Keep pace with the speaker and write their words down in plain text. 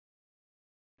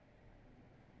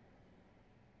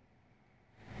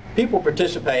People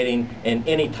participating in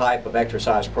any type of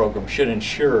exercise program should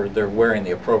ensure they're wearing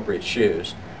the appropriate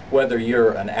shoes. Whether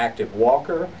you're an active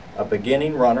walker, a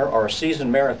beginning runner, or a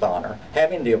seasoned marathoner,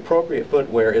 having the appropriate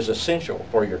footwear is essential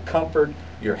for your comfort,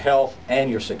 your health, and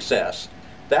your success.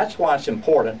 That's why it's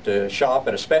important to shop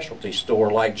at a specialty store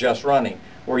like Jus Running,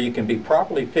 where you can be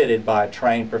properly fitted by a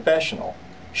trained professional.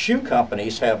 Shoe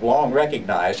companies have long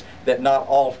recognized that not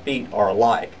all feet are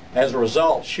alike. As a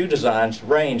result, shoe designs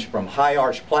range from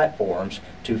high-arch platforms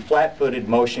to flat-footed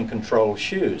motion-controlled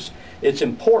shoes. It's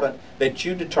important that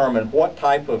you determine what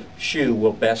type of shoe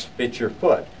will best fit your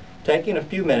foot. Taking a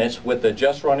few minutes with a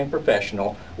Jus Running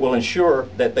professional will ensure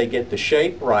that they get the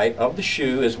shape right of the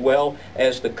shoe as well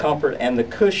as the comfort and the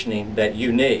cushioning that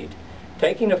you need.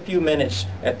 Taking a few minutes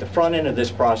at the front end of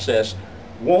this process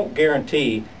won't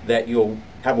guarantee that you'll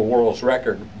have a world's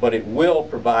record, but it will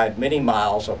provide many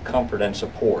miles of comfort and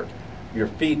support. Your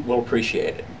feet will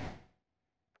appreciate it.